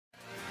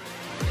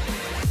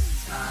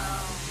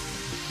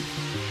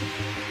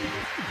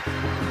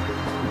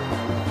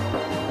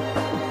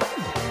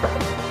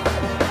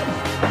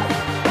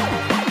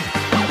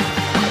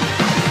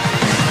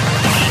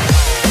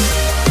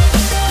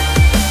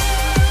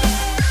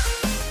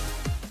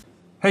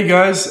Hey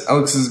guys,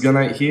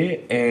 Gxrxexg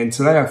here, and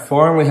today I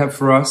finally have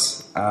for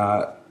us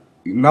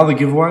another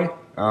giveaway.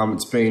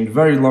 It's been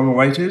very long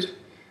awaited,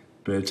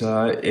 but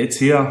it's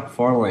here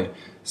finally.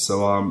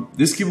 So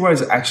this giveaway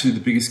is actually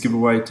the biggest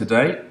giveaway to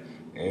date,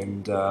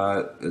 and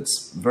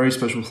it's very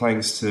special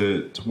thanks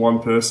to one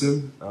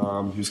person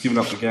who's given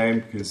up the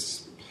game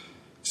because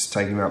it's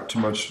taking up too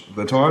much of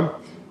their time.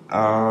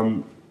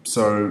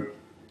 So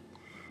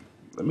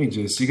let me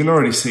you can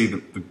already see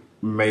the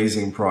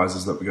amazing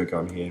prizes that we got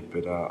going here,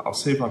 but I'll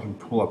see if I can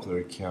pull up their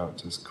account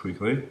just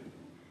quickly.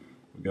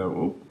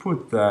 We'll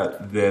put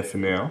that there for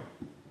now.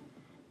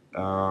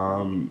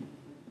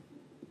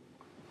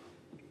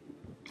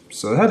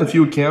 So they had a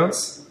few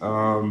accounts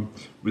so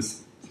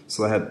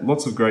they had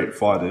lots of great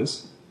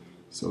fighters.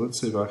 So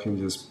let's see if I can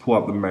just pull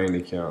up the main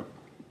account.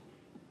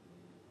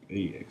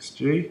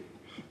 EXG.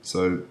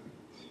 So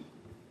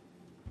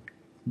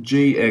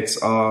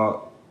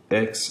Gxrxexg.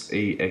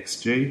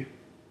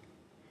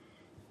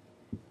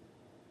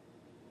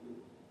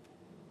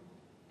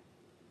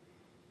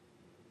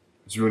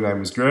 His real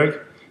name is Greg.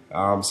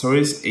 So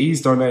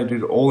he's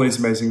donated all these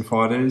amazing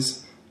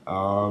fighters,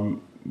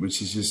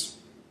 which is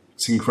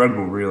it's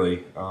incredible,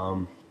 really.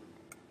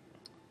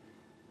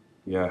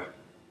 Yeah.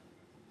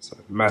 So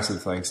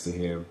massive thanks to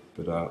him.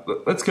 But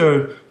let's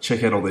go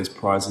check out all these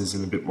prizes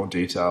in a bit more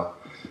detail.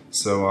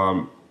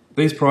 So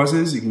these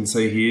prizes, you can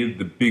see here,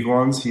 the big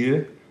ones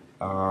here,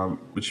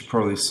 which you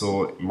probably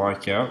saw in my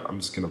account.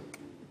 I'm just going to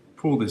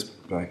pull this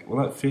back. Will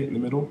that fit in the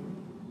middle?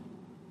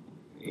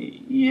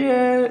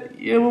 Yeah,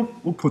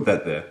 we'll put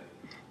that there.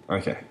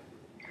 Okay.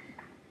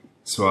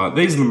 So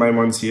these are the main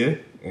ones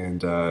here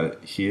and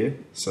here.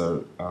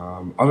 So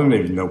I don't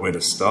even know where to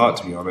start,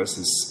 to be honest.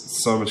 There's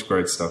so much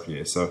great stuff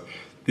here. So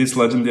this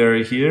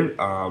legendary here,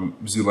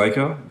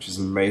 Zuleika, which is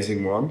an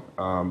amazing one,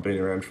 been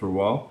around for a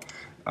while.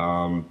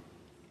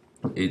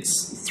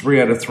 It's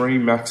 3 out of 3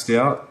 maxed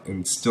out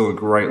and still a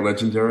great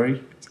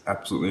legendary. It's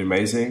absolutely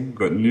amazing. We've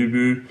got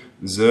Nubu,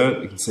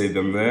 Zert, you can see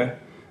them there.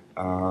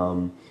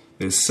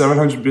 There's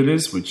 700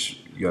 bidders,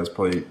 which you guys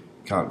probably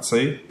can't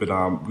see, but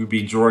we'll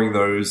be drawing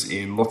those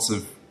in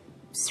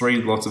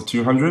 3 lots of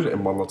 200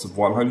 and 1 lot of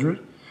 100.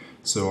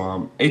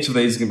 So each of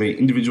these is going to be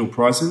individual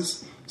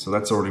prizes. So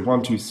that's already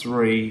 1, 2,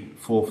 3,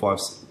 4, 5,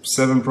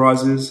 7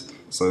 prizes.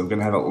 So we're going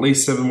to have at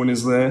least 7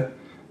 winners there.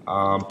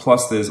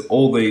 Plus there's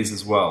all these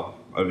as well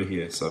over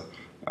here. So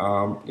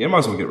yeah, might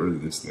as well get rid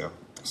of this now.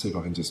 See if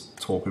I can just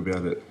talk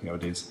about it, how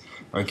it is.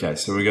 Okay,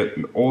 so we got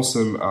an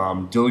awesome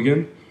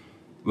Dilligan.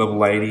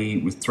 Level 80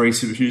 with 3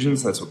 super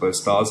fusions, that's what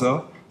those stars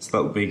are. So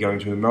that will be going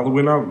to another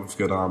winner. We've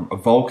got a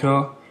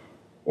Volker,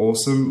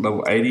 awesome,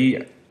 level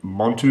 80.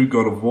 Montu,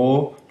 God of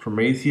War,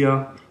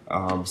 Promethea.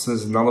 So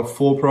there's another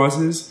 4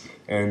 prizes.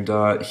 And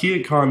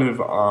here kind of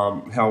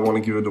how I want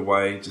to give it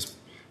away, just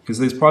because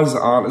these prizes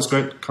aren't as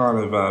great, kind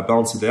of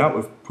balance it out.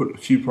 We've put a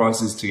few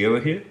prizes together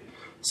here.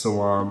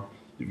 So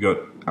you've got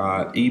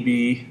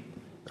EB,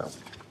 I've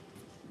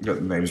got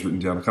the names written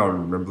down, I can't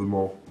remember them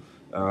all.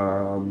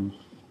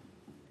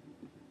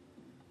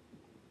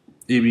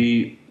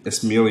 Ibi,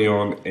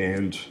 Esmelion,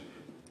 and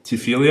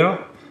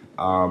Tifilia,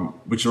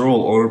 which are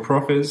all auto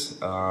proffers.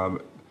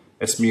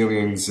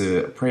 Esmelion's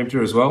a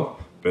preemptor as well,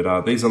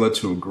 but these other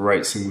 2 are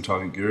great single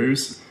target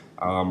gurus.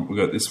 We've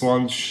got this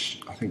one,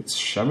 I think it's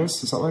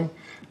Shamus or something,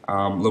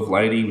 level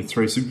 80 with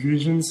 3 super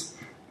fusions.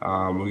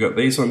 We've got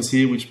these ones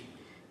here, which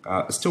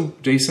are still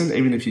decent,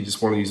 even if you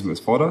just want to use them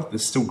as fodder. They're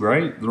still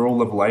great. They're all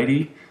level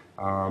 80,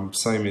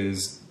 same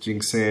as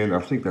Jinxan.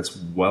 I think that's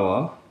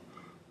Weller.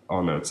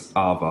 Oh no, it's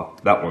Ava.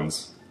 That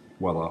one's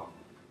Weller,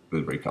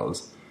 the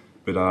recolors.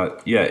 But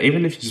yeah,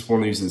 even if you just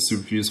want to use it as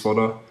super fuse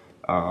fodder,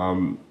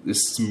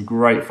 there's some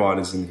great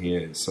fighters in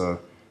here. So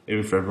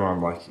even for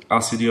everyone, like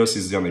Arcidios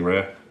is the only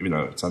rare, even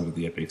though it's under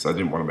the epic, so I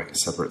didn't want to make a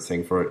separate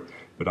thing for it.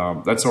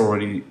 But that's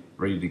already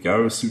ready to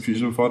go as super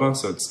fusion fodder,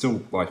 so it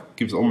still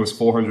gives almost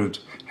 400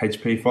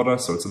 HP fodder,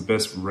 so it's the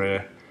best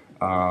rare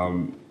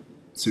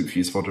super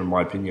fuse fodder in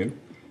my opinion.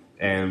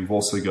 And we've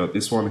also got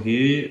this one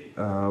here.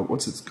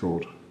 What's it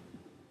called?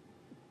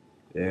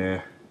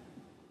 Yeah,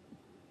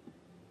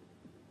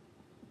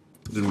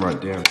 didn't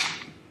write it down.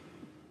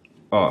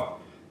 Oh,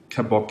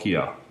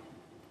 Kabokia.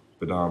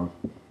 But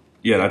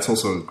yeah, that's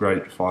also a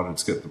great fighter.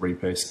 It's got the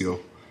repay skill.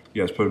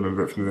 You guys probably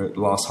remember it from the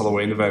last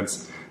Halloween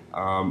events.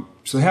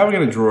 So how are we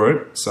going to draw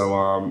it?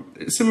 So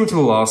it's similar to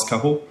the last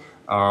couple.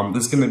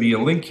 There's going to be a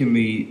link in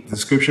the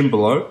description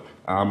below,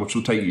 which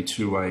will take you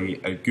to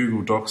a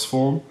Google Docs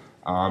form,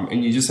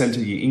 and you just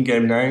enter your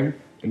in-game name,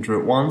 enter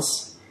it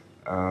once.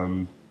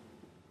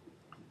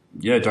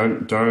 Yeah,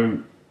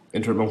 don't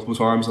enter it multiple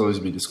times, otherwise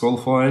you'll be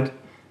disqualified,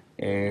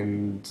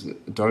 and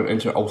don't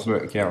enter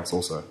alternate accounts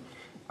also.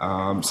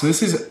 So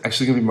this is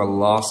actually going to be my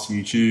last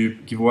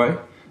YouTube giveaway.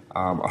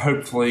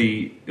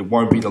 Hopefully it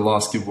won't be the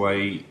last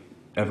giveaway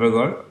ever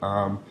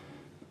though.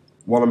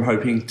 What I'm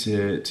hoping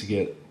to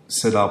get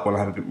set up when I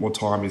have a bit more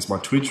time is my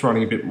Twitch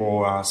running a bit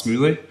more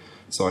smoothly,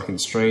 so I can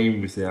stream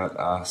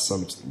without so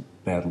much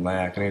bad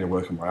lag. I need to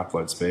work on my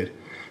upload speed.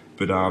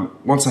 But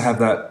once I have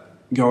that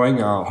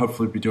going. I'll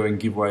hopefully be doing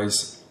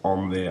giveaways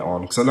on there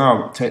on, because I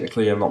know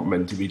technically I'm not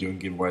meant to be doing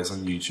giveaways on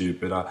YouTube,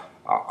 but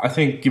I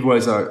think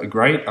giveaways are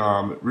great.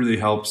 It really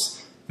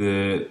helps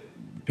the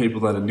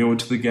people that are newer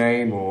to the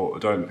game or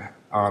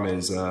aren't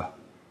as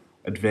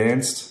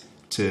advanced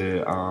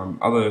to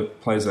other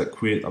players that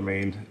quit. I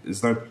mean,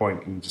 there's no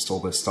point in just all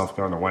this stuff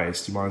going to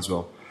waste. You might as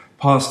well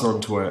pass it on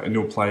to a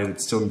new player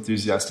that's still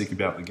enthusiastic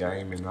about the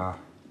game, and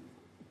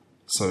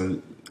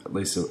so at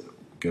least it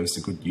goes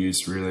to good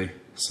use, really.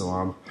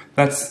 So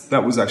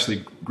that was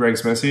actually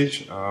Greg's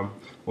message.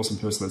 Awesome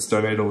person that's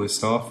donated all this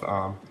stuff.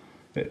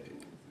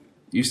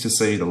 Used to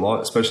see it a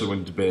lot, especially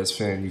when the Bears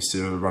fan used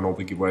to run all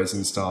the giveaways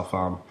and stuff.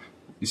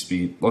 Used to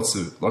be lots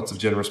of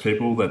generous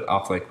people that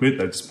after they quit,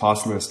 they just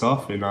pass them their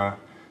stuff, and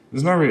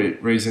there's no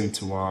reason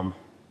to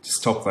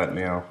stop that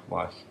now.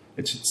 Like,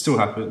 it should still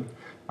happen,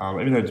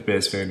 even though the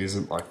Bears fan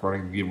isn't like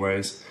running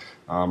giveaways.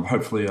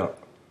 Hopefully,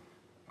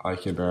 I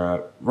can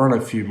run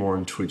a few more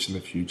on Twitch in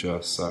the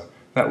future. So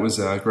that was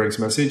Greg's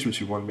message, which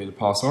he wanted me to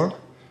pass on.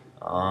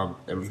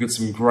 And we've got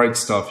some great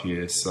stuff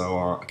here,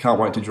 so I can't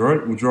wait to draw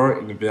it. We'll draw it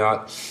in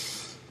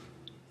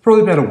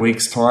probably about a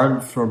week's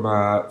time from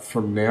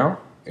now,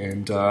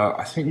 and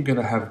I think we're going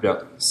to have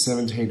about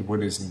 17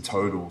 winners in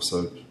total,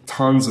 so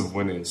tons of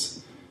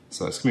winners.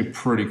 So it's going to be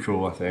pretty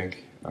cool, I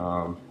think.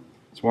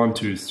 It's 1,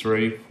 2,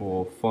 3,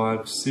 4,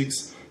 5,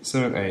 6,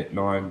 7, 8,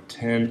 9,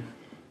 10,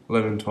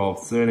 11,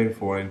 12, 13,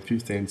 14,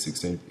 15,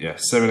 16, yeah,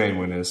 17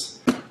 winners.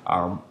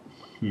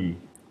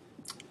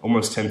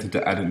 Almost tempted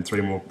to add in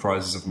 3 more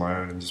prizes of my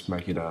own and just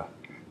make it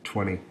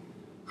 20.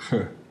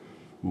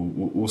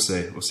 We'll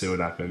see. We'll see what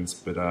happens.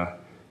 But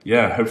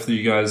yeah, hopefully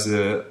you guys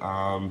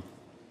are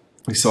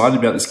excited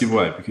about this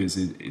giveaway, because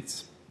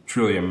it's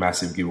truly a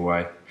massive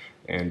giveaway,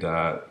 and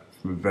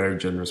from a very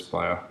generous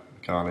player.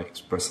 I can't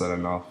express that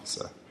enough.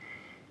 So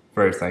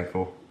very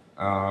thankful.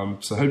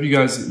 So I hope you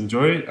guys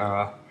enjoy it.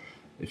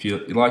 If you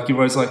like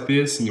giveaways like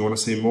this and you want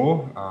to see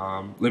more,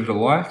 leave it a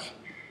like.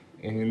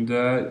 And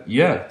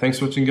yeah, thanks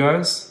for watching,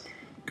 guys.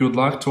 Good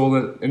luck to all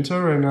that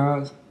enter,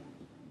 and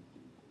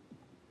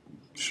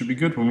should be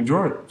good when we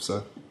draw it.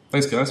 So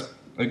thanks, guys. Have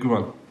a good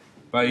one.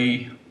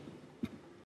 Bye.